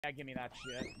Yeah, give me that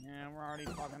shit. Yeah, we're already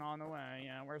fucking on the way.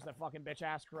 Yeah, where's the fucking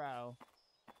bitch-ass crow?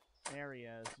 There he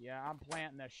is. Yeah, I'm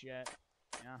planting this shit.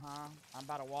 Uh-huh. I'm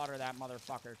about to water that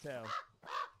motherfucker, too.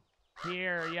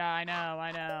 Here, yeah, I know.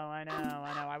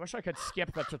 I wish I could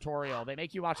skip the tutorial. They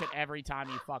make you watch it every time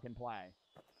you fucking play.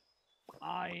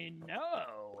 I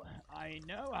know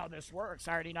how this works.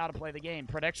 I already know how to play the game.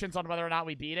 Predictions on whether or not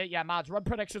we beat it? Yeah, mods, run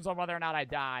predictions on whether or not I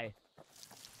die.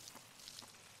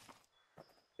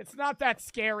 It's not that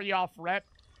scary off rip.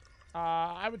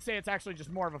 I would say it's actually just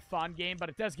more of a fun game, but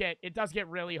it does get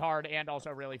really hard and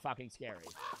also really fucking scary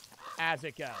as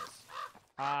it goes.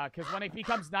 Because when it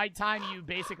becomes nighttime, you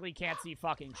basically can't see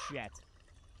fucking shit.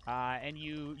 And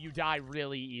you die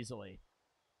really easily.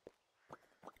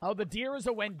 Oh, the deer is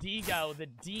a Wendigo. The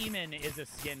demon is a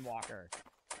skinwalker.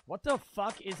 What the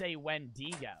fuck is a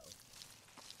Wendigo?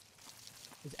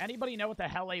 Does anybody know what the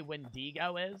hell a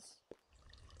Wendigo is?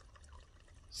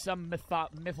 Some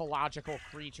mythological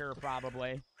creature,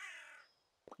 probably.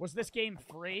 Was this game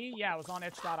free? Yeah, it was on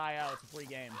itch.io. It's a free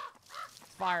game.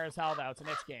 It's fire as hell, though. It's an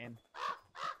itch game.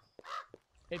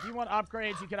 If you want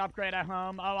upgrades, you can upgrade at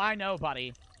home. Oh, I know,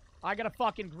 buddy. I gotta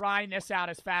fucking grind this out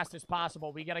as fast as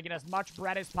possible. We gotta get as much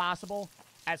bread as possible,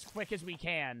 as quick as we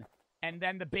can. And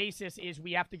then the basis is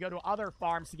we have to go to other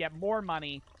farms to get more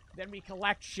money. Then we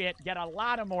collect shit, get a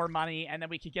lot of more money, and then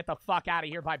we can get the fuck out of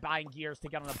here by buying gears to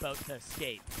get on a boat to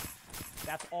escape.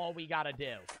 That's all we gotta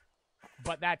do.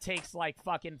 But that takes like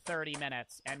fucking 30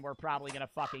 minutes, and we're probably gonna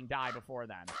fucking die before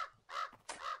then.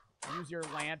 Use your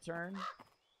lantern.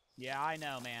 Yeah, I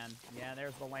know, man. Yeah,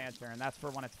 there's the lantern. That's for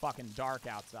when it's fucking dark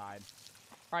outside.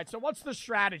 Alright, so what's the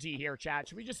strategy here, chat?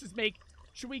 Should we just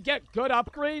should we get good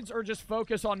upgrades or just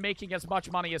focus on making as much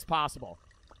money as possible?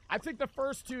 I think the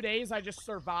first 2 days I just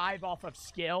survive off of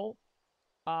skill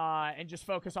and just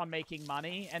focus on making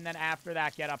money, and then after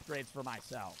that get upgrades for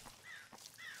myself.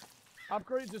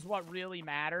 Upgrades is what really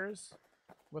matters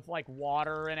with like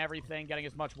water and everything, getting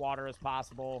as much water as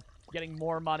possible, getting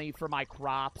more money for my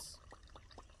crops.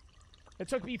 It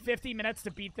took me 50 minutes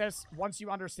to beat this. Once you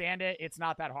understand it, it's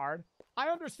not that hard. I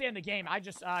understand the game. I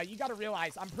just, you gotta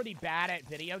realize I'm pretty bad at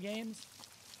video games.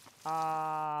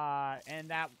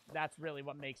 And that's really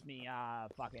what makes me,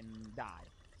 fucking die.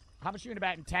 How much are you gonna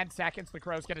bet in 10 seconds the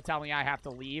crow's gonna tell me I have to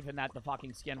leave and that the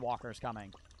fucking skinwalker's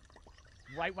coming?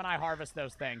 Right when I harvest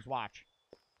those things. Watch.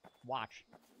 Watch.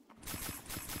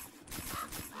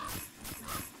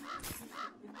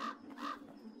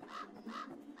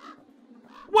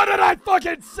 What did I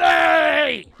fucking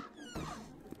say?!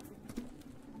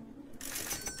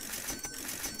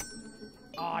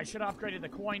 Oh, I should have upgraded the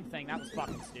coin thing. That was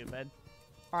fucking stupid.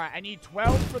 Alright, I need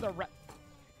 12 for the red...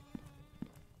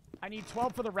 I need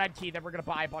 12 for the red key, then we're gonna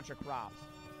buy a bunch of crops.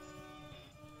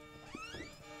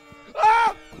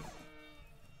 Ah!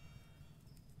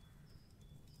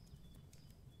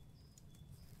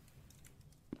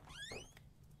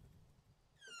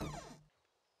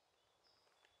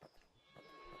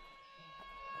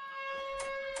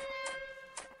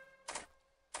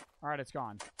 Alright, it's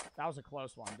gone. That was a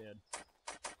close one, dude.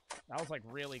 That was, like,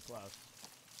 really close.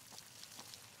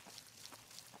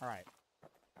 Alright.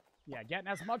 Yeah, getting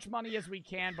as much money as we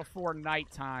can before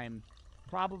nighttime.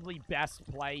 Probably best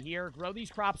play here. Grow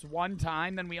these crops one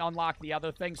time, then we unlock the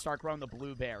other thing, start growing the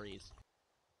blueberries.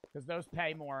 Because those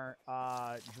pay more,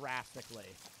 drastically.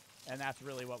 And that's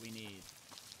really what we need.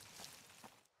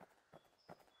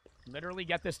 Literally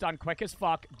get this done quick as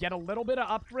fuck. Get a little bit of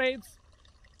upgrades.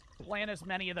 Plan as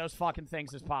many of those fucking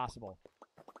things as possible.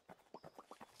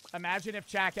 Imagine if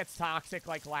chat gets toxic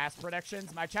like last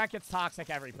predictions. My chat gets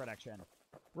toxic every prediction.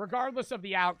 Regardless of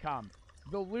the outcome.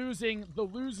 The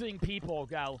losing people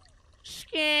go,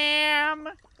 scam!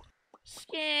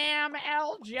 Scam!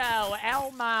 Eljo!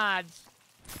 Elmods!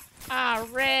 Ah,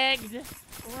 rigged!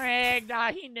 Rigged!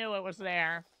 Ah, he knew it was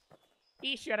there.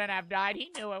 He shouldn't have died. He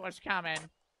knew it was coming.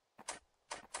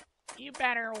 You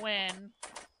better win.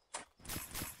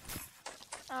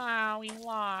 Oh, we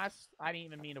lost. I didn't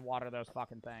even mean to water those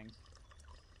fucking things.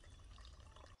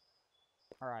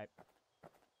 Alright.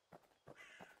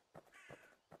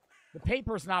 The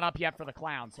paper's not up yet for the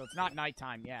clown, so it's not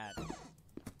nighttime yet.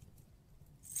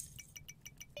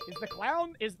 Is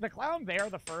the clown there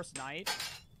the first night?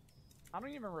 I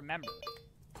don't even remember.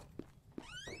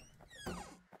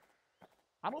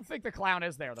 I don't think the clown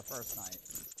is there the first night.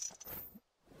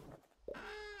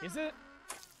 Is it?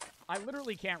 I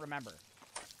literally can't remember.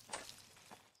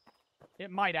 It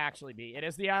might actually be. It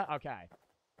is the... okay.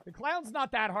 The clown's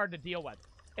not that hard to deal with.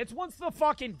 It's once the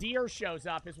fucking deer shows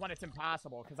up is when it's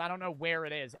impossible, because I don't know where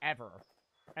it is, ever.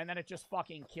 And then it just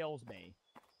fucking kills me.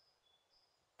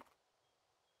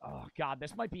 Oh, God,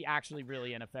 this might be actually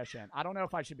really inefficient. I don't know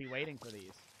if I should be waiting for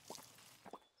these.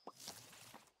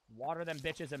 Water them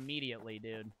bitches immediately,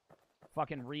 dude.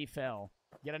 Fucking refill.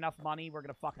 Get enough money, we're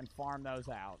gonna fucking farm those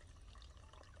out.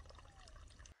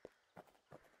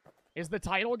 Is the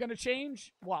title gonna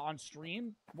change? What, on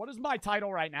stream? What is my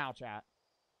title right now, chat?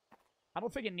 I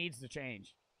don't think it needs to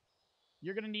change.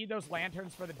 You're gonna need those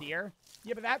lanterns for the deer?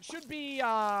 Yeah, but that should be,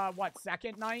 what,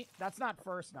 second night? That's not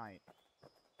first night.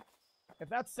 If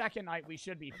that's second night, we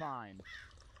should be fine.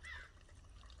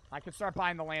 I could start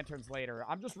buying the lanterns later.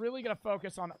 I'm just really going to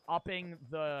focus on upping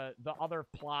the other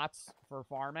plots for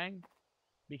farming,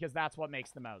 because that's what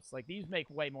makes the most. Like, these make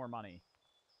way more money.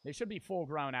 They should be full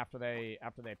grown after they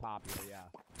pop here, yeah.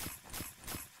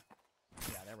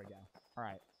 Yeah, there we go. All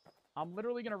right. I'm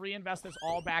literally going to reinvest this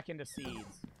all back into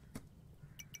seeds.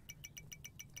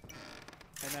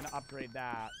 And then upgrade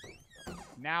that.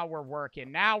 Now we're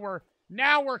working. Now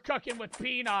we're cooking with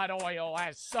peanut oil,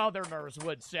 as Southerners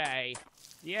would say.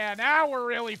 Yeah, now we're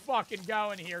really fucking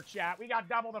going here, chat. We got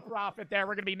double the profit there.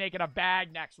 We're going to be making a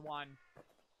bag next one.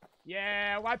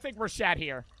 Yeah, well, I think we're set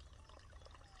here.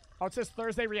 Oh, it says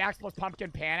Thursday Reacts plus Pumpkin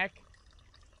Panic.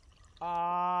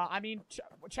 I mean,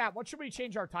 chat, what should we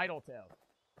change our title to?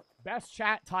 Best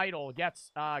chat title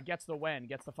gets the win.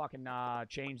 Gets the fucking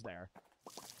change there.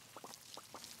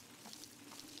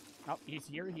 Oh, he's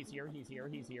here, he's here, he's here,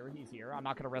 he's here, he's here. I'm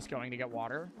not going to risk going to get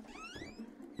water.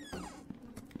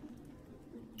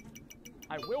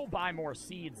 I will buy more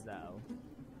seeds, though.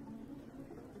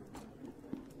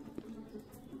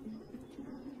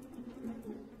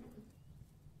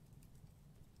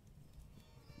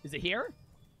 Is it here?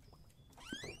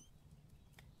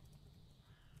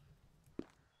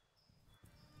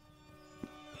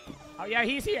 Oh, yeah,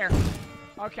 he's here.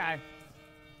 Okay.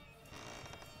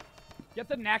 Get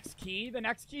the next key. The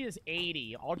next key is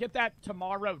 80. I'll get that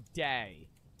tomorrow day.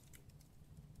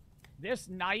 This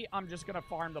night, I'm just going to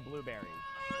farm the blueberries.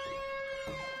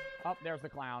 Oh, there's the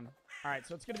clown. All right,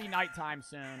 so it's going to be nighttime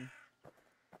soon.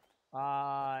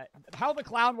 How the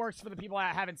clown works for the people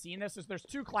that haven't seen this is there's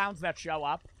two clowns that show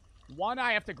up. One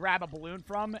I have to grab a balloon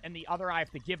from, and the other I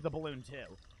have to give the balloon to.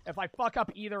 If I fuck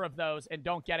up either of those and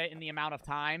don't get it in the amount of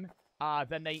time,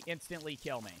 then they instantly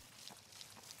kill me.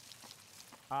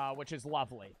 Which is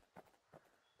lovely.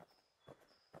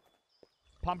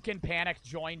 Pumpkin Panic,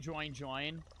 join, join,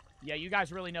 join. Yeah, you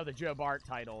guys really know the Joe Bart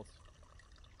titles.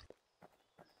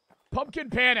 Pumpkin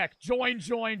Panic, join,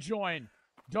 join, join.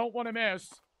 Don't want to miss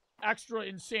extra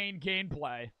insane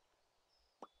gameplay.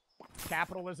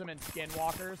 Capitalism and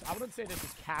skinwalkers. I wouldn't say this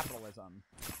is capitalism.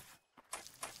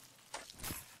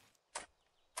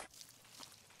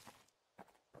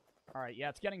 Alright, yeah,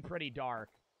 it's getting pretty dark.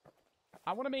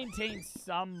 I want to maintain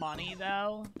some money,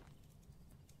 though.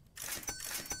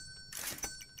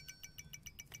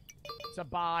 To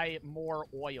buy more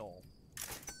oil.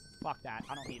 Fuck that.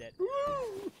 I don't need it.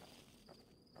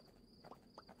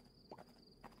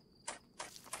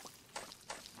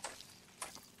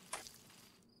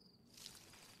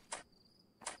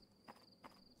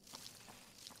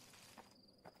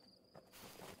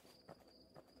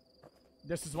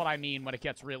 This is what I mean when it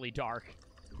gets really dark.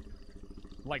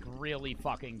 Like, really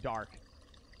fucking dark.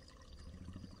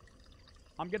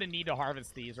 I'm gonna need to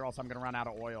harvest these, or else I'm gonna run out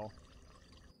of oil.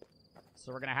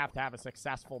 So we're gonna have to have a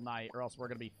successful night, or else we're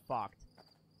gonna be fucked.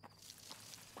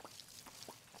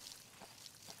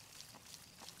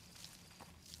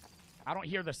 I don't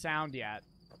hear the sound yet.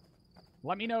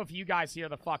 Let me know if you guys hear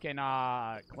the fucking,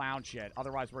 clown shit.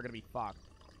 Otherwise, we're gonna be fucked.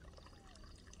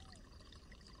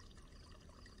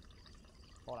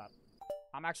 Hold up.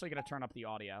 I'm actually gonna turn up the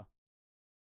audio.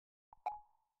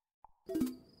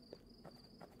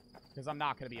 Because I'm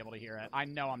not going to be able to hear it. I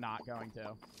know I'm not going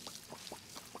to.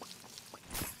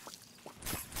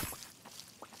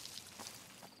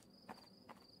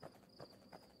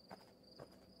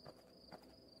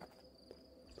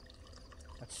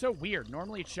 That's so weird.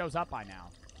 Normally it shows up by now.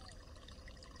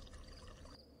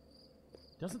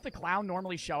 Doesn't the clown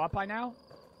normally show up by now?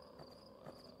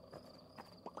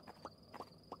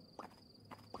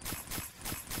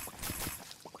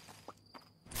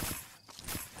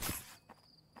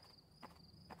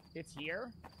 It's here?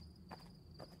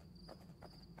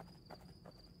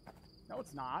 No,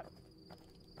 it's not.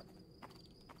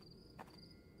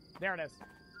 There it is.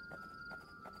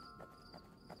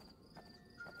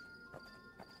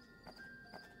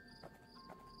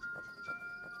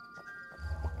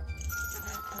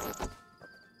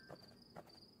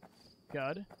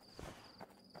 Good.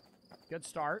 Good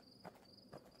start.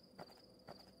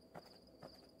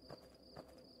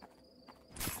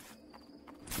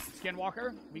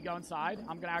 Skinwalker, we go inside.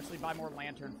 I'm going to actually buy more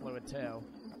lantern fluid, too.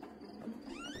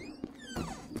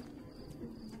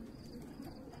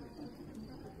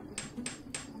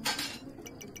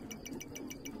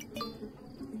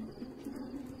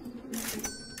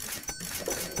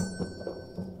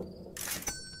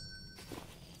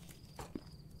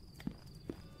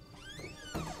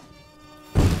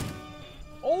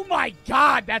 Oh my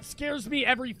god, that scares me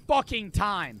every fucking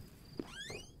time.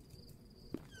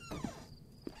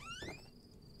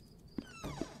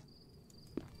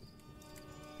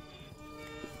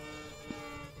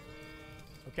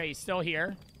 Okay, he's still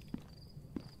here.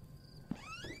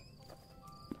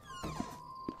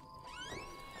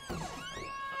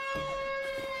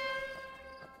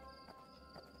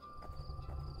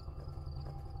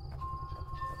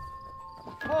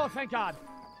 Oh, thank God.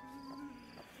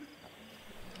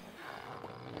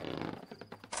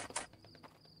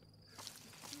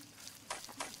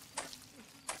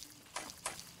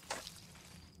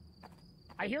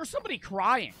 I hear somebody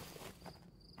crying.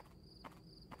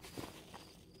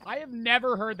 I have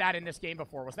never heard that in this game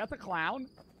before. Was that the clown?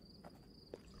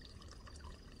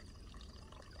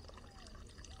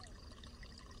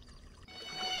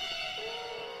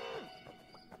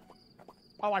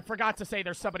 Oh, I forgot to say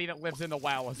there's somebody that lives in the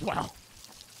well as well.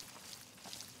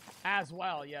 As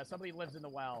well, yeah. Somebody lives in the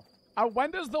well. When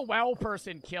does the well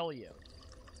person kill you?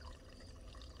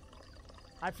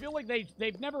 I feel like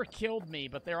they've never killed me,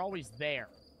 but they're always there.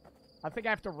 I think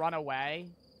I have to run away.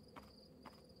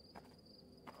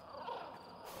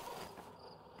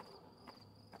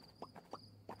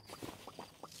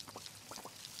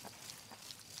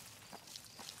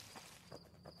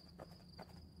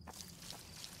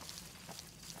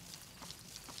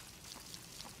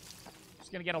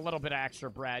 Just gonna get a little bit of extra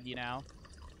bread, you know?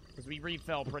 Because we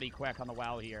refill pretty quick on the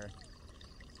well here.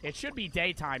 It should be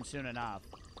daytime soon enough.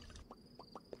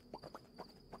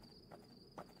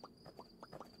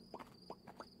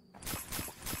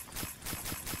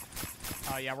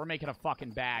 Oh, yeah, we're making a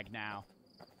fucking bag now.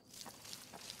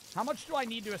 How much do I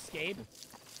need to escape?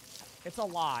 It's a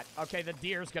lot. Okay, the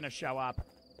deer's gonna show up.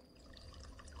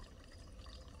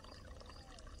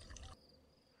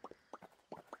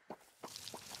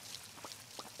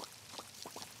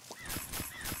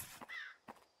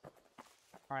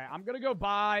 All right, I'm gonna go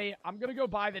buy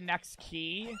the next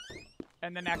key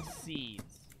and the next seeds.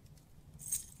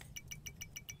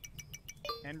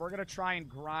 And we're gonna try and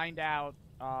grind out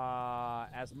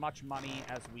as much money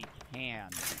as we can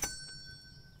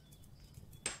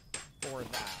for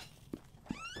that.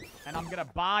 And I'm gonna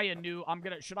buy a new,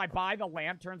 should I buy the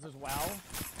lanterns as well?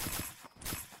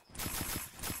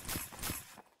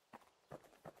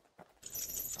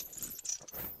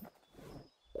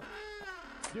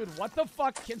 Dude, what the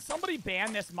fuck? Can somebody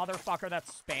ban this motherfucker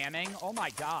that's spamming? Oh my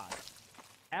god.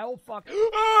 L fuck.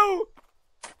 Oh!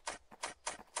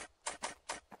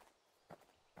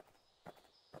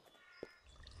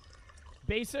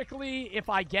 Basically, if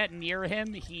I get near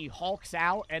him, he hulks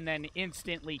out and then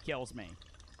instantly kills me.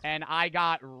 And I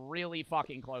got really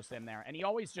fucking close to him there. And he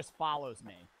always just follows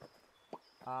me.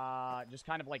 Just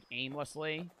kind of like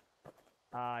aimlessly.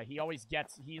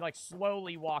 He like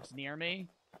slowly walks near me.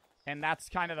 And that's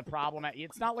kind of the problem.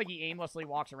 It's not like he aimlessly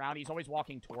walks around. He's always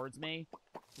walking towards me,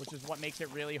 which is what makes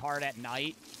it really hard at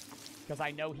night. Because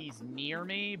I know he's near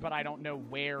me, but I don't know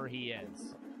where he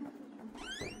is.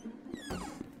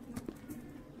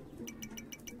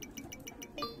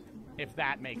 If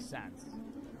that makes sense.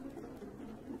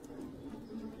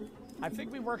 I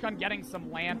think we work on getting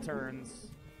some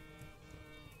lanterns.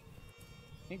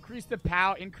 Increases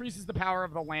the power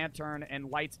of the lantern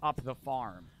and lights up the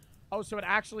farm. Oh, so it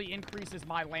actually increases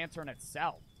my lantern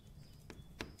itself.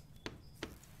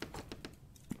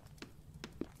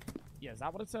 Yeah, is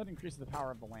that what it said? Increases the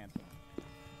power of the lantern.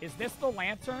 Is this the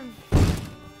lantern?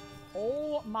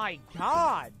 Oh my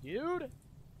god, dude.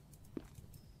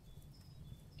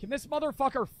 Can this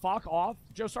motherfucker fuck off?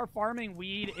 Just start farming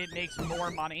weed. It makes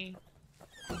more money.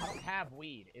 I don't have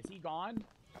weed. Is he gone?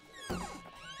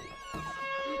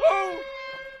 Oh!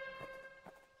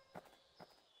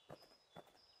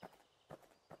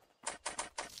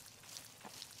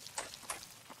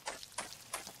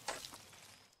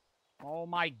 Oh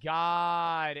my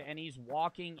god. And he's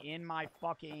walking in my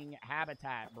fucking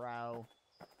habitat, bro.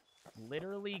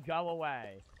 Literally go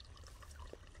away.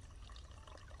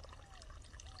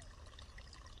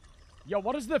 Yo,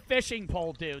 what does the fishing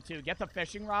pole do, too? Get the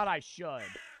fishing rod? I should.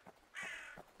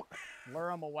 Lure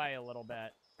him away a little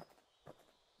bit.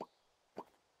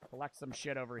 Collect some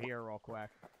shit over here real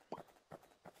quick.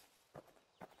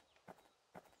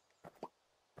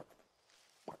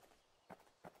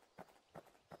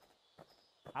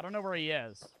 I don't know where he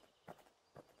is.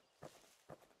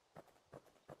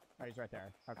 Oh, he's right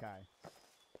there. Okay.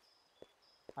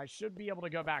 I should be able to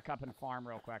go back up and farm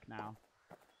real quick now.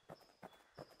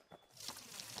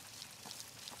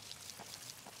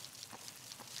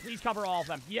 Please cover all of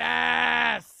them.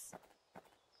 Yes!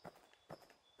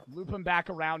 Loop him back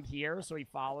around here so he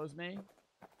follows me.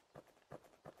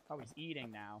 Oh, he's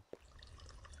eating now.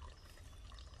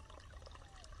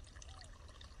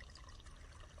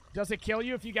 Does it kill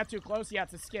you if you get too close? Yeah,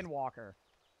 it's a skinwalker.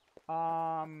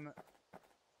 Or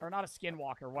not a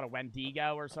skinwalker. What, a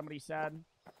Wendigo or somebody said?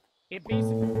 It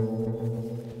basically...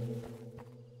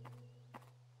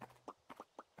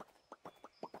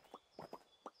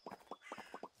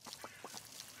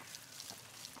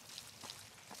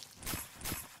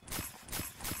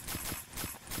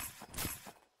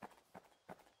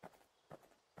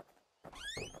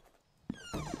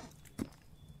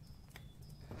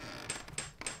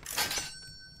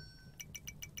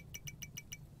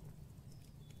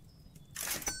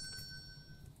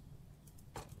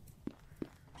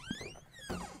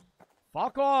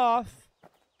 Fuck off!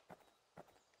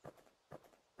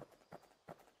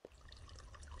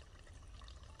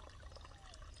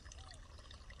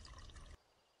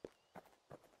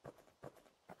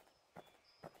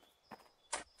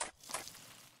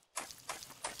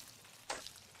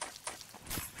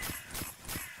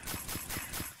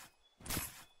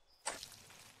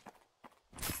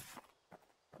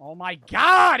 Oh my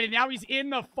god! And now he's in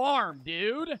the farm,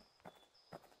 dude!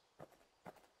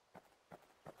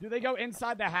 Do they go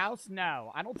inside the house?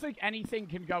 No. I don't think anything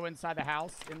can go inside the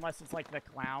house unless it's like the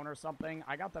clown or something.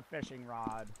 I got the fishing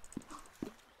rod.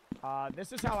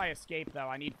 This is how I escape, though.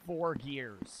 I need 4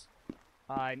 gears.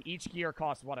 And each gear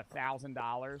costs, what,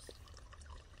 $1,000?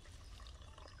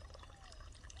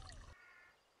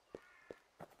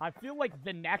 I feel like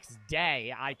the next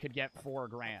day I could get 4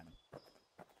 grand.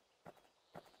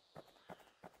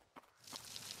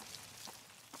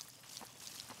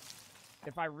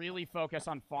 If I really focus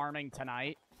on farming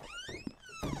tonight.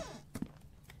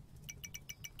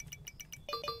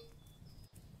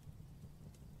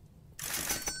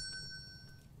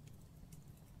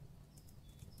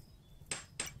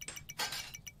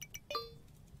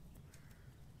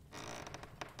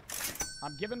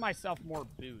 I'm giving myself more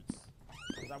boots.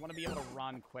 Because I want to be able to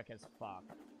run quick as fuck.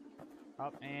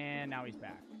 Oh, and now he's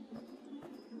back.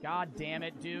 God damn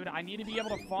it, dude. I need to be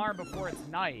able to farm before it's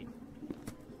night.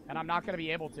 And I'm not going to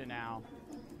be able to now.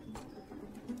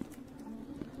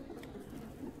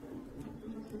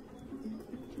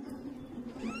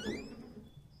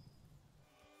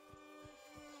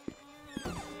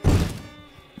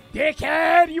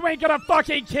 Dickhead! You ain't gonna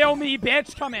fucking kill me,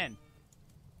 bitch! Come in.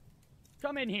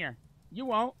 Come in here. You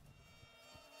won't.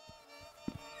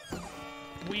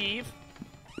 Weave.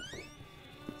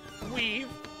 Weave.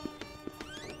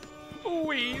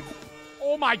 Weave.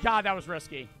 Oh my god, that was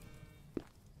risky.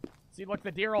 See, look,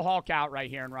 the deer will hulk out right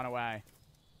here and run away.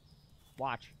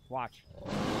 Watch. Watch.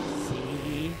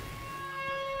 See?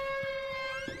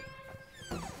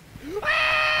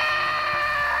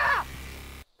 Ah!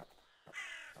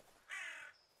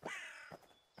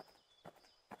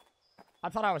 I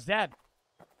thought I was dead.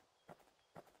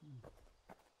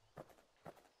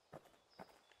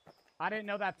 I didn't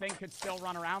know that thing could still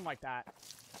run around like that.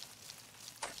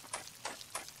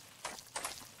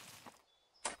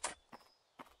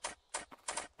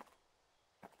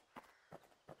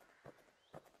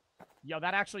 Yo,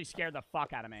 that actually scared the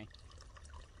fuck out of me.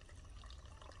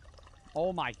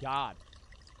 Oh my god.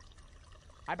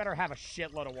 I better have a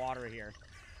shitload of water here.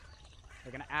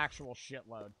 Like an actual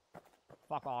shitload.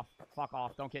 Fuck off. Fuck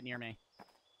off. Don't get near me.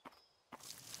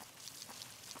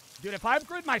 Dude, if I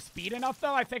upgrade my speed enough,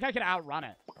 though, I think I can outrun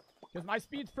it. Because my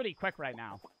speed's pretty quick right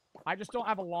now. I just don't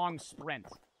have a long sprint.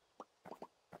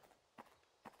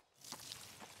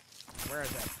 Where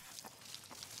is it?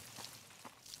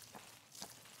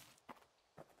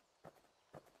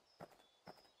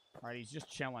 Alright, he's just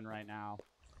chilling right now.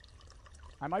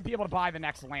 I might be able to buy the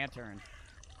next lantern.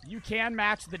 You can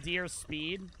match the deer's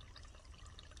speed.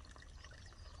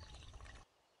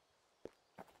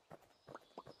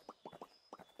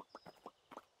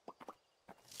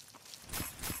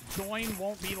 Join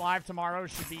won't be live tomorrow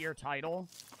should be your title.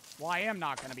 Well, I am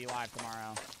not going to be live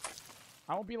tomorrow.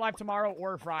 I won't be live tomorrow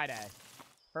or Friday.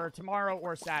 Or tomorrow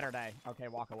or Saturday. Okay,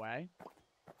 walk away.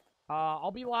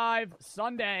 I'll be live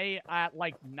Sunday at,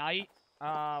 like, night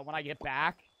when I get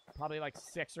back. Probably, like,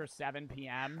 6 or 7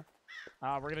 p.m.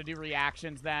 We're going to do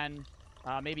reactions then.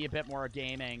 Maybe a bit more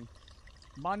gaming.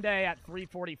 Monday at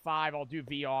 3:45, I'll do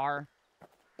VR.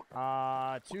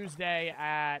 Tuesday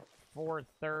at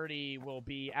 4:30 will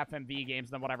be FMV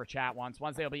games, then whatever chat wants.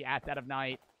 Wednesday will be at Dead of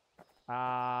Night.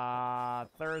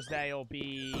 Thursday will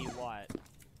be what?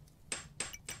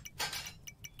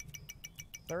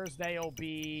 Thursday will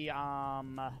be,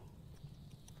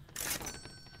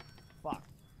 fuck.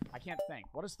 I can't think.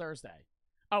 What is Thursday?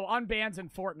 Oh, Unbans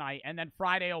and Fortnite. And then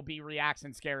Friday will be Reacts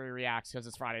and Scary Reacts because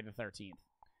it's Friday the 13th.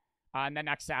 And then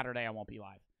next Saturday I won't be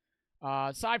live.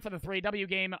 Aside for the 3W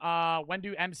game, when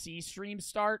do MC streams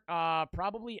start?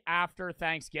 Probably after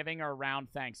Thanksgiving or around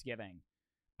Thanksgiving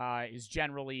is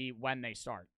generally when they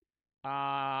start.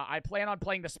 I plan on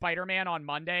playing the Spider-Man on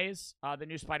Mondays, the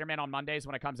new Spider-Man on Mondays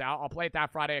when it comes out. I'll play it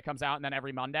that Friday it comes out, and then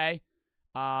every Monday.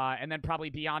 And then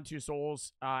probably Beyond Two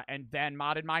Souls, and then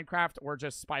Modded Minecraft, or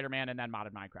just Spider-Man and then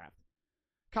Modded Minecraft.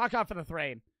 Cock for the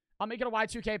 3. I'll make it a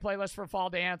Y2K playlist for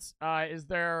Fall Dance. Is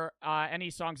there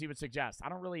any songs you would suggest? I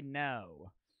don't really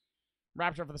know.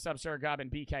 Rapture for the sub, Sir Gub,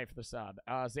 and BK for the sub.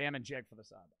 Zam and Jig for the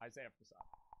sub. Isaiah for the sub.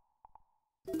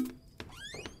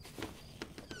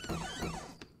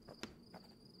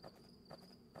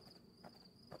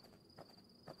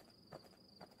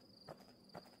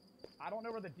 I don't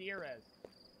know where the deer is.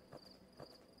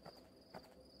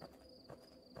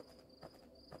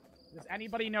 Does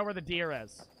anybody know where the deer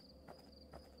is?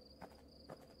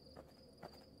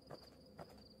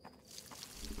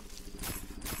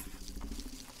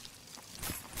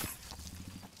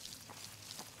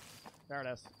 There it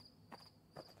is.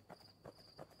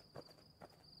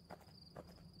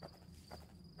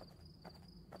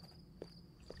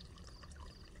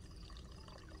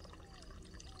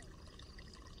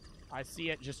 I see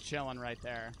it just chilling right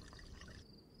there.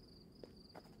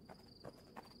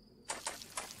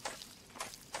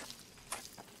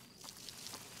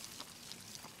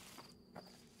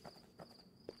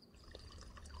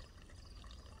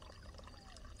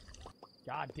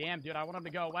 God damn, dude, I want him to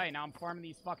go away. Now I'm farming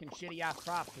these fucking shitty-ass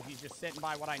crops because he's just sitting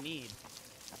by what I need.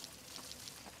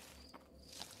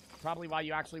 Probably why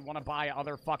you actually want to buy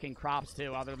other fucking crops,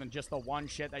 too, other than just the one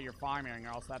shit that you're farming, or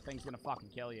else that thing's gonna fucking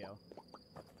kill you.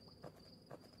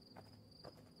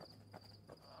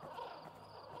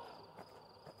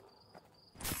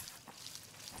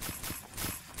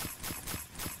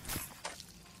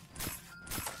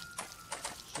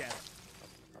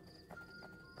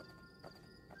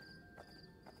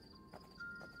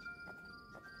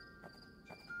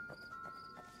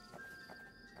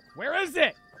 Where is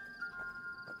it?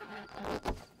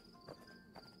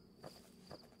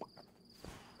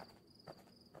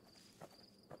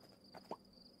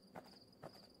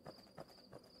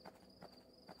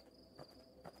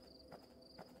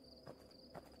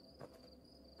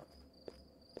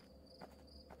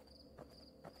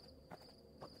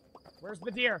 Where's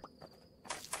the deer?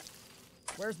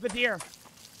 Where's the deer?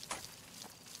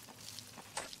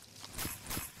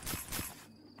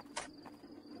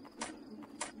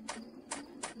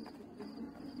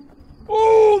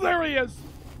 Oh, there he is.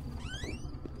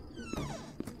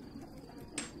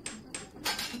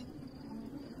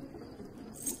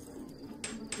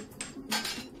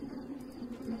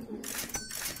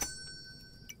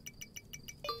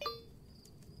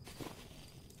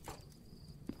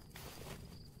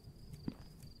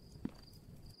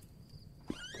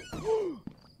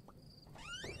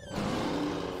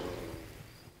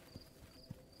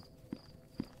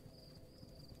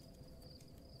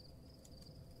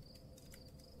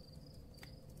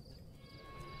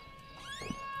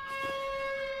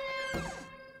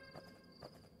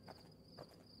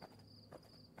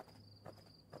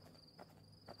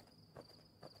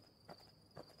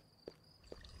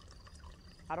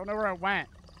 I don't know where it went.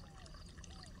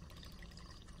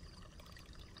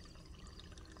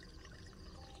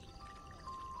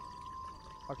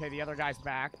 Okay, the other guy's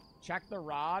back. Check the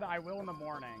rod. I will in the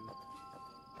morning.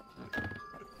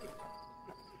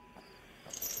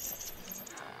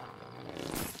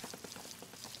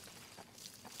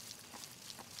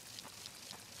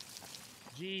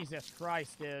 Jesus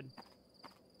Christ, dude.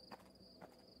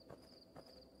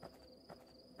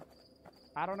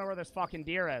 I don't know where this fucking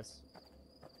deer is.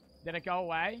 Did it go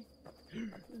away?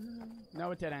 No,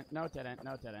 it didn't. No, it didn't.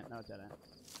 No, it didn't. No, it didn't.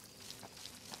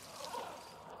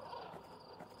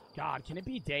 God, can it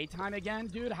be daytime again?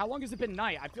 Dude, how long has it been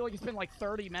night? I feel like it's been like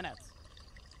 30 minutes.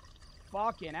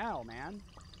 Fucking hell, man.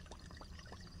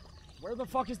 Where the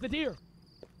fuck is the deer?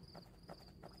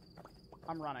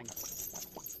 I'm running.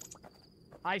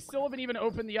 I still haven't even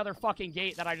opened the other fucking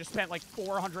gate that I just spent like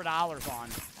 $400 on.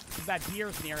 Because that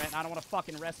deer's near it and I don't want to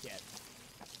fucking risk it.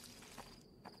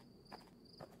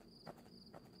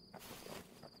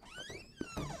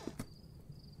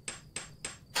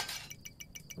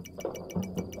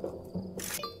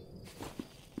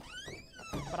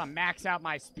 But I max out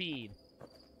my speed.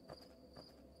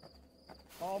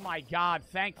 Oh my god,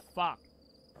 thank fuck.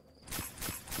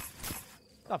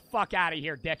 Get the fuck out of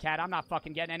here, dickhead. I'm not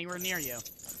fucking getting anywhere near you.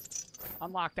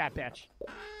 Unlock that bitch.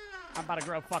 I'm about to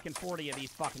grow fucking 40 of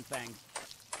these fucking things.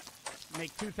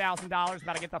 Make $2,000,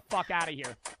 about to get the fuck out of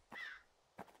here.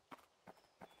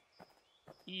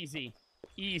 Easy.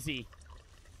 Easy.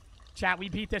 Chat, we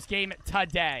beat this game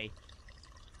today.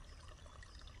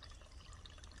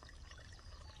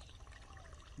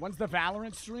 When's the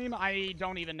Valorant stream? I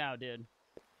don't even know, dude.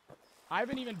 I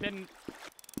haven't even been...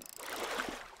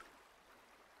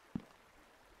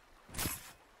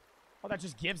 Oh, that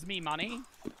just gives me money?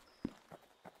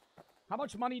 How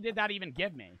much money did that even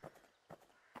give me?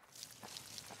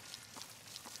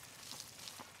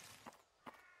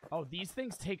 Oh, these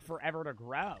things take forever to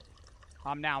grow.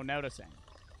 I'm now noticing.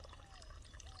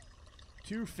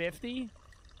 250?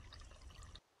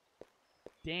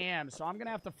 Damn, so I'm gonna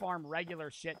have to farm regular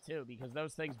shit too, because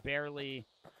those things barely...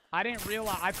 I didn't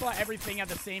realize... I thought everything had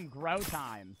the same grow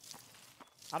time.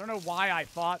 I don't know why I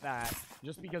thought that.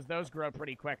 Just because those grow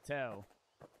pretty quick too.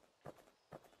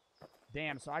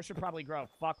 Damn, so I should probably grow a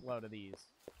fuckload of these.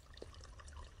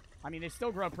 I mean, they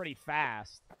still grow pretty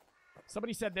fast.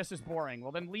 Somebody said this is boring.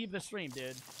 Well, then leave the stream,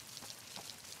 dude.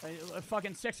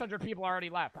 Fucking 600 people already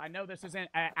left. I know this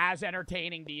isn't as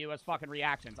entertaining to you as fucking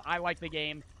reactions. I like the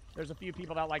game. There's a few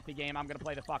people that like the game. I'm gonna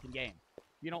play the fucking game. If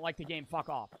you don't like the game, fuck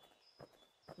off.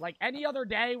 Like, any other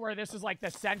day where this is, like,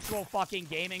 the central fucking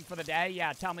gaming for the day,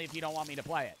 yeah, tell me if you don't want me to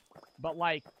play it. But,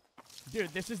 like, dude,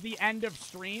 this is the end of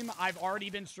stream. I've already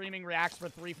been streaming reacts for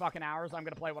 3 fucking hours. I'm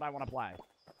gonna play what I want to play.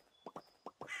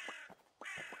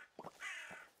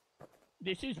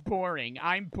 This is boring.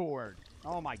 I'm bored.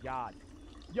 Oh, my God.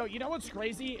 Yo, you know what's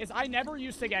crazy? Is I never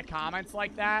used to get comments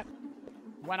like that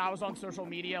when I was on social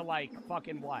media, like,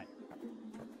 fucking what?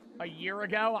 A year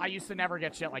ago, I used to never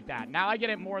get shit like that. Now I get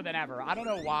it more than ever. I don't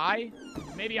know why.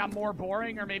 Maybe I'm more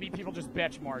boring, or maybe people just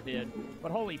bitch more, dude.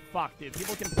 But holy fuck, dude.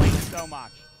 People complain so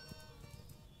much.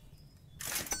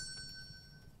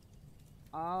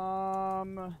 I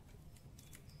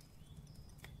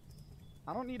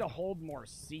don't need to hold more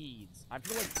seeds. I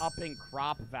feel like upping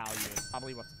crop value is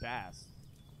probably what's best.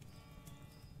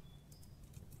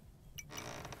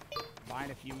 Buying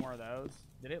a few more of those.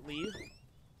 Did it leave?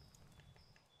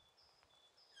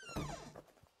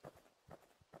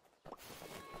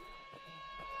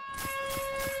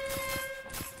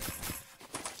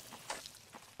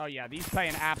 Oh yeah, these pay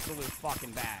an absolute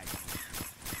fucking bag.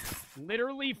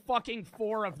 Literally fucking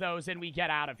 4 of those and we get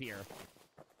out of here.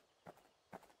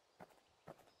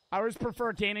 I always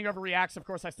prefer gaming over reacts. Of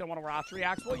course, I still want to watch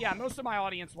reacts. Well, yeah, most of my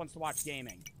audience wants to watch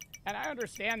gaming. And I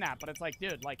understand that, but it's like,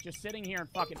 dude, like, just sitting here and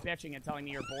fucking bitching and telling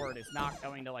me you're bored is not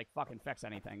going to, like, fucking fix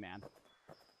anything, man.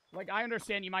 Like, I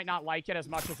understand you might not like it as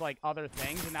much as, like, other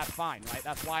things, and that's fine, right?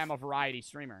 That's why I'm a variety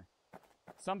streamer.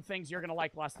 Some things you're gonna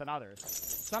like less than others.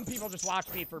 Some people just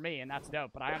watch me for me, and that's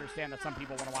dope, but I understand that some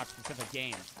people want to watch specific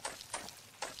games.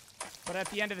 But at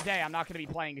the end of the day, I'm not gonna be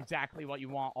playing exactly what you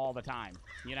want all the time,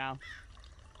 you know?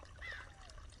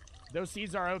 Those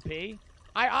seeds are OP.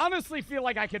 I honestly feel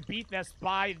like I could beat this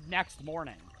by next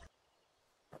morning.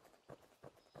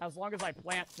 As long as I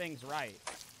plant things right.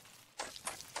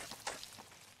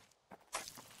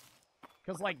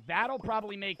 Because, like, that'll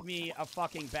probably make me a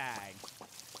fucking bag.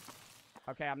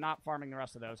 Okay, I'm not farming the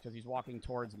rest of those because he's walking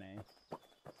towards me.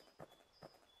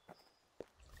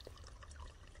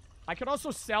 I could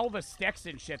also sell the sticks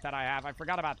and shit that I have. I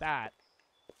forgot about that.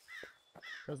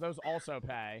 Because those also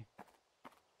pay.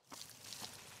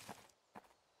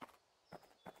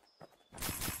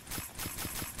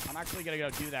 I'm actually going to go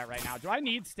do that right now. Do I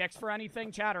need sticks for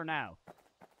anything, chat, or no?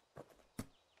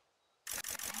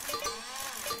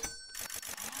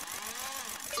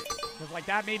 Because, like,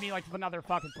 that made me, like, another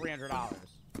fucking $300.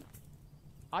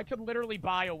 I could literally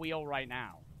buy a wheel right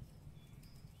now.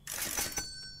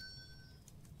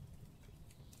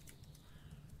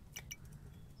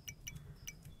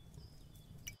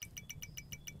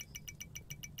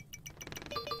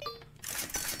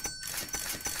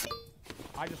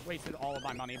 I just wasted all of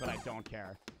my money, but I don't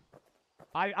care.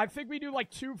 I think we do,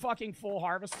 like, 2 fucking full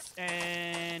harvests,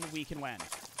 and we can win.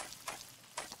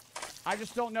 I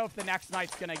just don't know if the next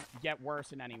night's gonna get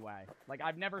worse in any way. Like,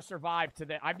 I've never survived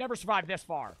I've never survived this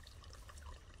far.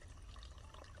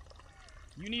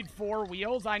 You need 4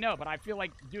 wheels? I know, but I feel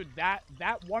like, dude, that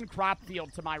one crop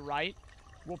field to my right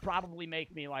will probably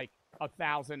make me, like,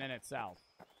 1,000 in itself.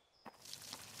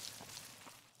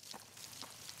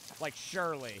 Like,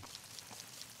 surely.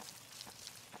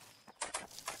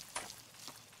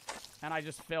 And I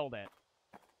just filled it.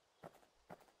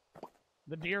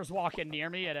 The deer's walking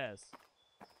near me? It is.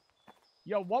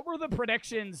 Yo, what were the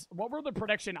predictions? What were the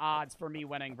prediction odds for me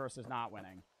winning versus not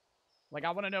winning? Like, I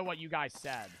want to know what you guys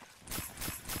said.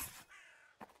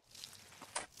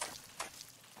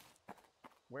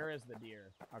 Where is the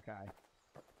deer? Okay.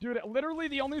 Dude, literally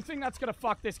the only thing that's going to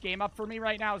fuck this game up for me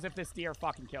right now is if this deer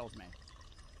fucking kills me.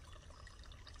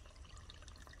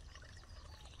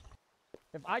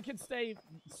 If I could stay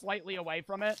slightly away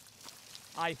from it,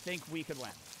 I think we could win.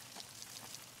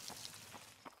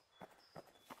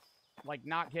 Like,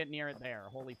 not get near it there.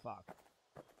 Holy fuck.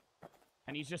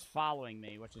 And he's just following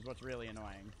me, which is what's really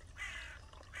annoying.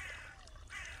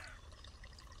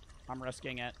 I'm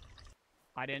risking it.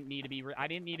 I didn't need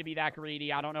to be that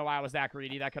greedy. I don't know why I was that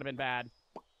greedy. That could have been bad.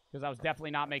 Because I was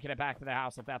definitely not making it back to the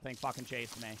house if that thing fucking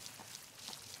chased me.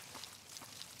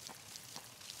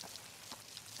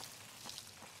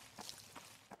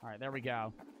 Alright, there we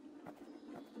go.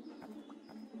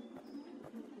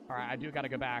 Alright, I do gotta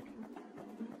go back.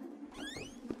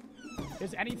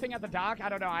 Is anything at the dock? I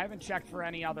don't know. I haven't checked for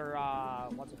any other,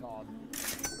 what's it called?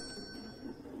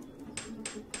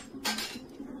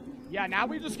 Yeah, now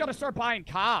we just gotta start buying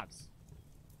cogs.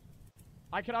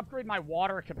 I could upgrade my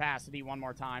water capacity one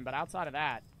more time, but outside of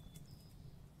that,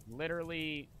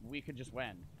 literally, we could just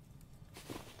win.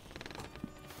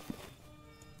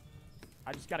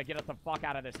 I just gotta get the fuck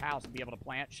out of this house and be able to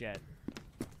plant shit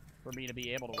for me to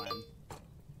be able to win.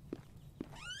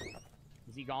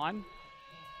 Is he gone?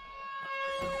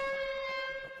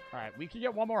 Alright, we can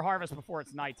get one more harvest before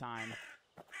it's nighttime.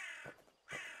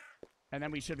 And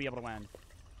then we should be able to win.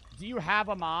 Do you have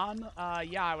a mom?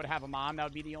 Yeah, I would have a mom. That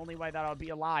would be the only way that I would be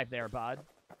alive there, bud.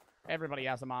 Everybody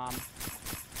has a mom.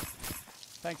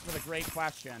 Thanks for the great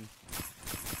question.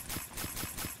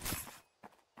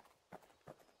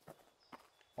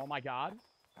 Oh my god.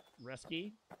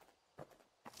 Risky.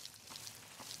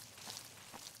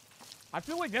 I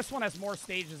feel like this one has more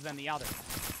stages than the others.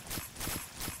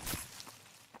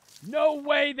 No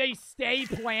way they stay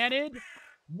planted?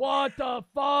 What the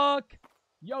fuck?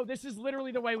 Yo, this is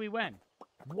literally the way we win.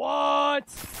 What?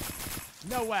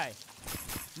 No way.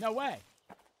 No way.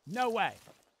 No way.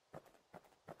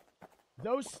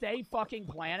 Those stay fucking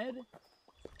planted?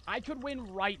 I could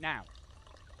win right now.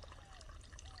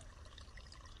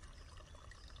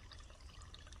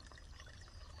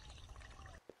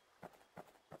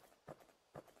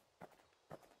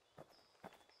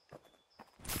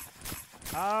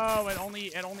 Oh, it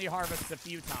only harvests a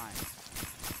few times.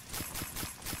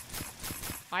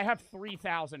 I have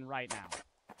 3,000 right now.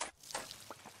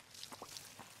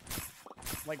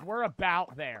 Like, we're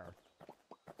about there.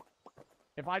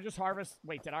 If I just harvest...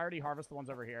 Wait, did I already harvest the ones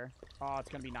over here? Oh, it's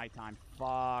gonna be nighttime.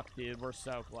 Fuck, dude. We're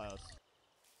so close.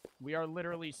 We are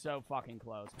literally so fucking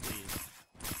close, please.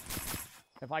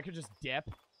 If I could just dip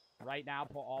right now,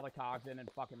 pull all the cogs in and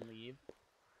fucking leave.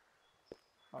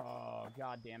 Oh,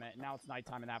 god damn it. Now it's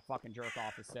nighttime and that fucking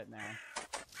jerk-off is sitting there.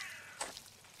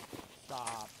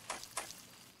 Stop.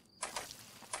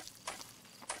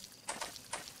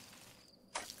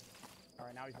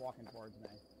 Alright, now he's walking towards me.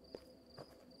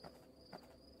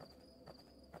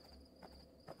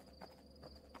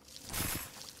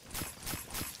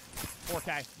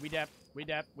 Okay, we dip. We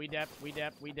dip. We dip. We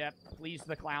dip. We dip. Please,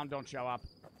 the clown don't show up.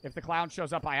 If the clown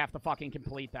shows up, I have to fucking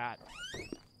complete that.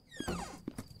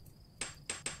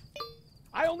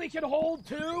 I only can hold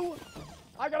 2?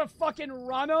 I gotta fucking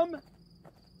run them?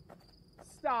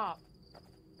 Stop.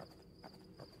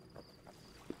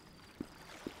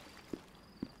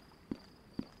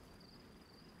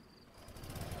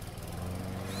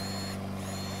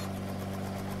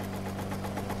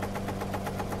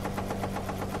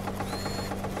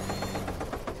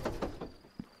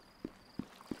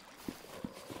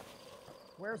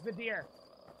 Where's the deer?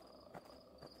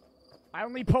 I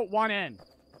only put 1 in.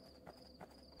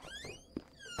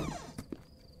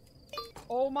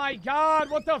 Oh my god,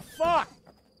 what the fuck?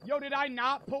 Yo, did I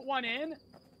not put 1 in?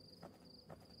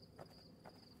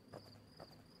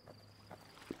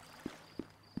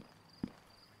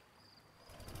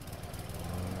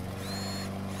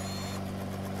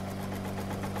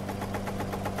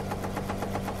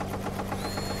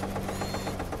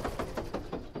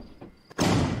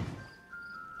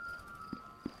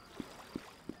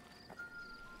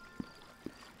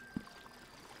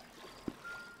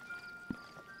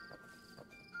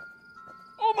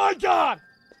 Oh my god!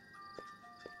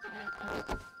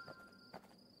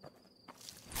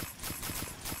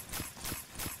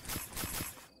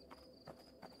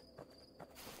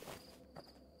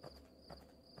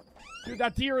 Dude,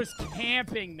 that deer is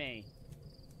camping me.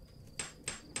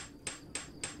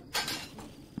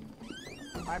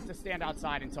 I have to stand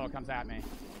outside until it comes at me.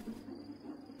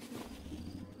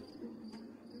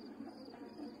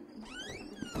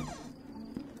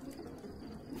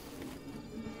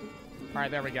 Alright,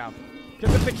 there we go.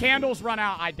 Because if the candles run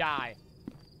out, I die.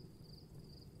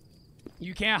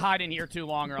 You can't hide in here too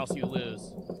long or else you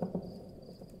lose.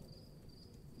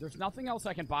 There's nothing else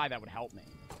I can buy that would help me.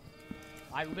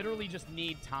 I literally just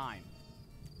need time.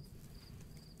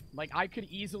 Like, I could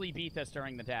easily beat this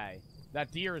during the day. That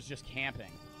deer is just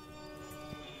camping.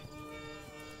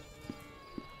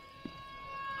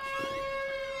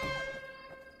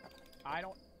 I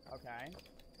don't... Okay.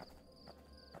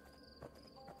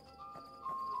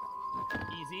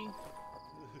 Easy.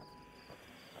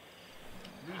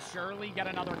 We surely get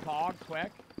another cog,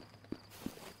 quick.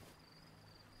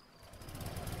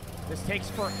 This takes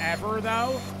forever,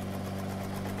 though.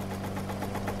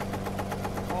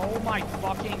 Oh my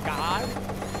fucking god.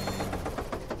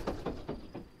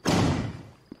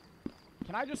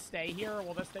 Can I just stay here, or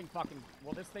will this thing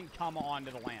come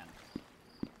onto the land?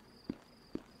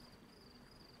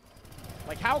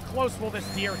 Like, how close will this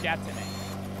deer get to me?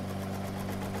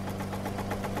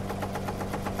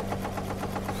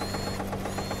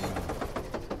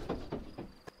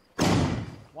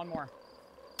 One more.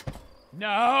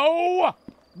 No!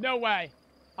 No way.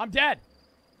 I'm dead.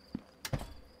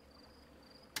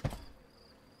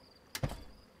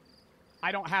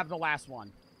 I don't have the last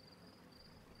one.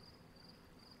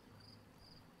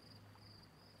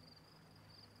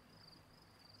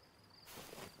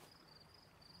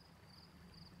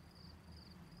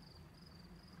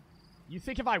 You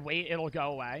think if I wait, it'll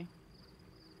go away?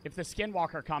 If the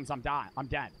skinwalker comes, I'm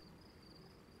dead.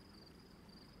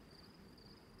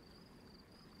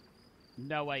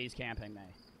 No way he's camping me.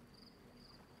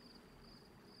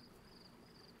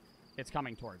 It's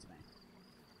coming towards me.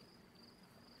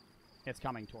 It's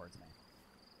coming towards me.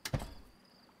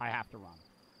 I have to run.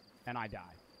 And I die.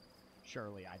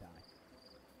 Surely I die.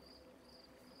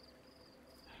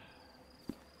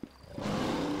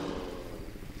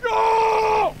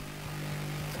 Go!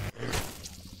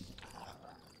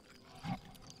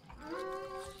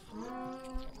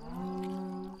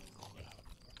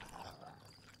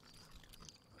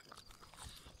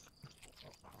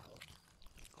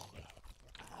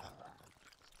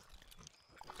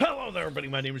 Hello there, everybody.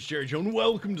 My name is Jerry Joe, and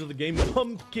welcome to the game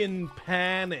Pumpkin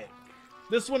Panic.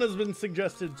 This one has been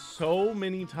suggested so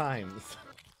many times.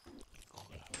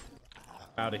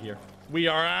 Out of here. We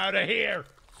are out of here.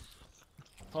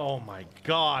 Oh my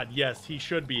god, yes, he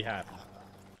should be happy.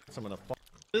 So I'm gonna fall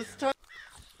this time.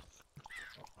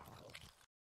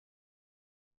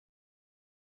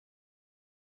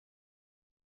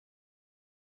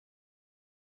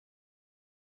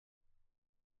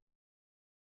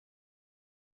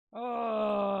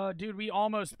 Oh, dude, we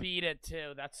almost beat it,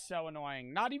 too. That's so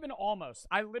annoying. Not even almost.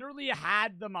 I literally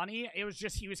had the money. It was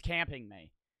just he was camping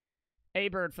me.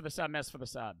 A-Bird for the sub, Miss for the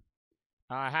sub.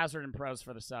 Hazard and Pros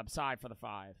for the sub. Psy for the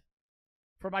 5.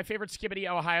 For my favorite Skibbity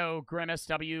Ohio Grimace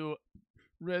W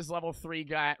Riz level 3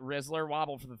 guy, Rizzler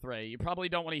Wobble for the 3. You probably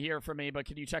don't want to hear from me, but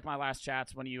can you check my last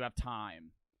chats when you have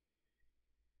time?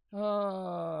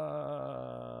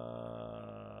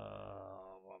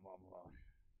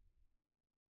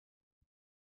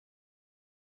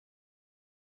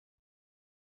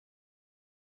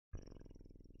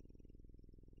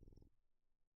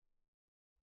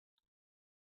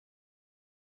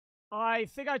 I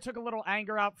think I took a little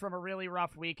anger out from a really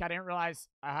rough week. I didn't realize,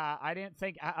 I didn't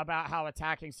think about how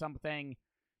attacking something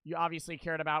you obviously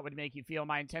cared about would make you feel.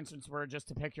 My intentions were just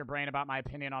to pick your brain about my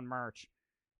opinion on merch,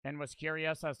 and was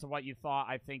curious as to what you thought.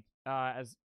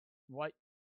 Because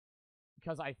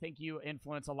I think you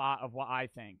influence a lot of what I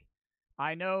think.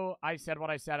 I know I said what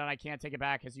I said, and I can't take it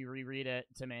back as you reread it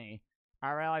to me.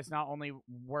 I realize not only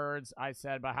words I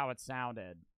said, but how it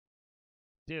sounded.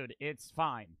 Dude, it's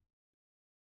fine.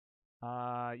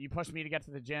 You pushed me to get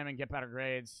to the gym and get better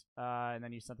grades, and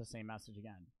then you sent the same message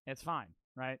again. It's fine,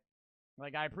 right?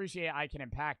 Like, I appreciate I can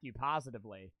impact you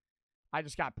positively. I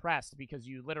just got pressed because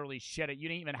you literally shit it. You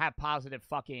didn't even have positive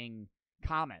fucking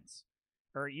comments.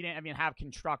 Or you didn't even have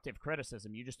constructive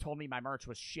criticism. You just told me my merch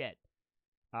was shit.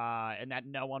 And that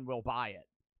no one will buy it.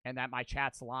 And that my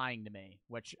chat's lying to me,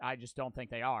 which I just don't think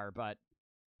they are. But,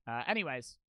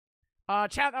 anyways.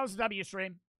 Chat, that was the W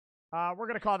stream. We're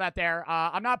going to call that there.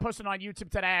 I'm not posting on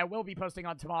YouTube today. I will be posting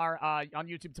on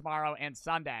YouTube tomorrow and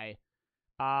Sunday.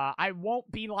 I won't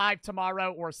be live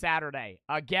tomorrow or Saturday.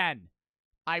 Again,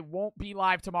 I won't be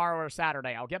live tomorrow or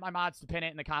Saturday. I'll get my mods to pin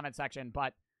it in the comment section,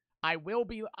 but I will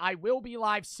be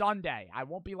live Sunday. I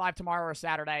won't be live tomorrow or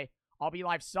Saturday. I'll be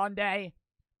live Sunday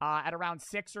at around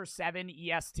 6 or 7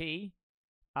 EST.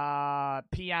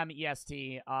 PM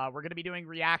EST. We're going to be doing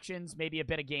reactions, maybe a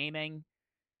bit of gaming.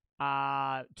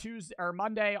 Tuesday or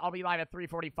Monday, I'll be live at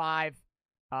 3:45,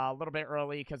 a little bit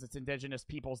early because it's Indigenous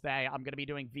Peoples Day. I'm going to be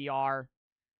doing VR.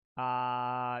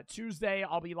 Tuesday,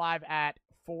 I'll be live at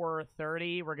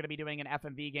 4:30. We're going to be doing an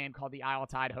FMV game called the Isle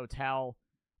Tide Hotel,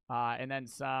 and then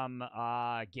some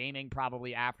gaming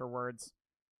probably afterwards.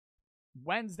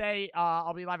 Wednesday,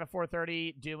 I'll be live at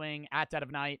 4:30 doing At Dead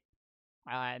of Night.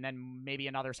 And then maybe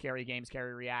another scary game,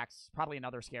 Scary Reacts. Probably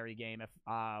another scary game if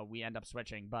we end up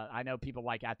switching. But I know people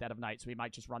like At Dead of Night, so we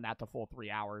might just run that the full 3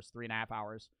 hours, 3.5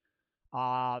 hours.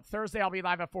 Thursday, I'll be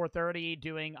live at 4:30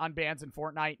 doing Unbans and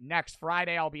Fortnite. Next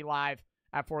Friday, I'll be live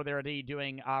at 4:30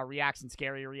 doing Reacts and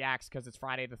Scary Reacts because it's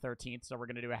Friday the 13th, so we're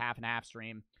going to do a half and half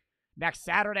stream. Next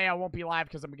Saturday, I won't be live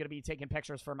because I'm going to be taking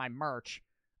pictures for my merch.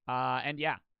 And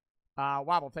yeah.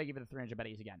 Wobble, thank you for the 300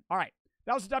 betties again. All right.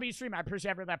 That was a W stream. I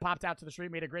appreciate everyone that popped out to the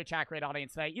stream. We had a great chat, great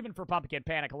audience today. Even for Pumpkin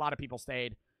Panic, a lot of people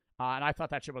stayed. And I thought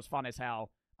that shit was fun as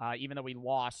hell, even though we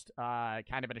lost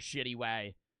kind of in a shitty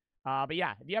way. But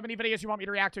yeah, if you have any videos you want me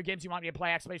to react to, games you want me to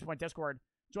play, !Discord.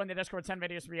 Join the Discord, send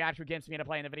videos to react to, games for me to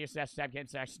play in the video suggestion tab, game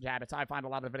suggestion tab. It's how I find a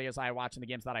lot of the videos I watch and the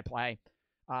games that I play.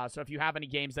 So if you have any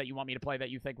games that you want me to play that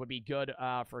you think would be good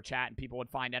for chat and people would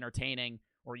find entertaining,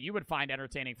 or you would find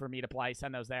entertaining for me to play,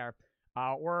 send those there.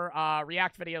 Or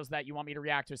react videos that you want me to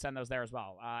react to, send those there as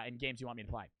well. And games you want me to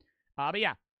play. But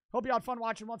yeah, hope you all had fun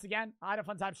watching once again. I had a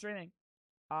fun time streaming.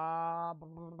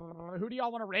 Who do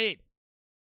y'all want to raid?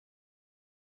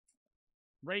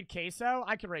 Raid Queso?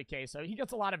 I could raid Queso. He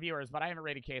gets a lot of viewers, but I haven't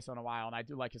raided Queso in a while, and I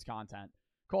do like his content.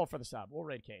 Cole for the sub. We'll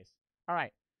raid Case. All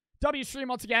right. W stream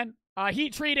once again. He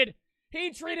treated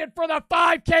for the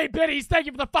 5K biddies. Thank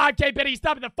you for the 5K biddies.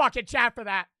 W the fucking chat for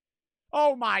that.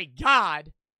 Oh my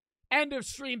God. End of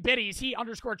stream biddies. He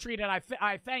 _treated.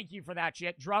 I thank you for that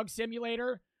shit. Drug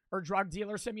simulator or drug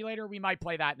dealer simulator. We might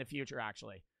play that in the future,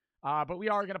 actually. But we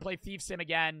are going to play Thief Sim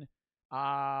again.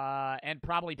 And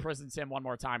probably Prison Sim one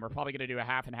more time. We're probably going to do a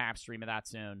half and half stream of that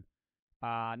soon.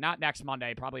 Not next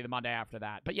Monday. Probably the Monday after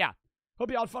that. But yeah.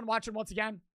 Hope you all had fun watching once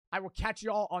again. I will catch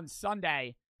you all on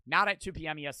Sunday. Not at 2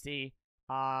 p.m. EST.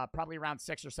 Probably around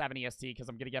 6 or 7 EST because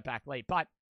I'm going to get back late. But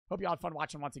hope you all had fun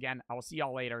watching once again. I will see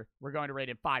y'all later. We're going to rate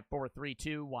in 5, 4, 3,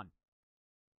 2, 1.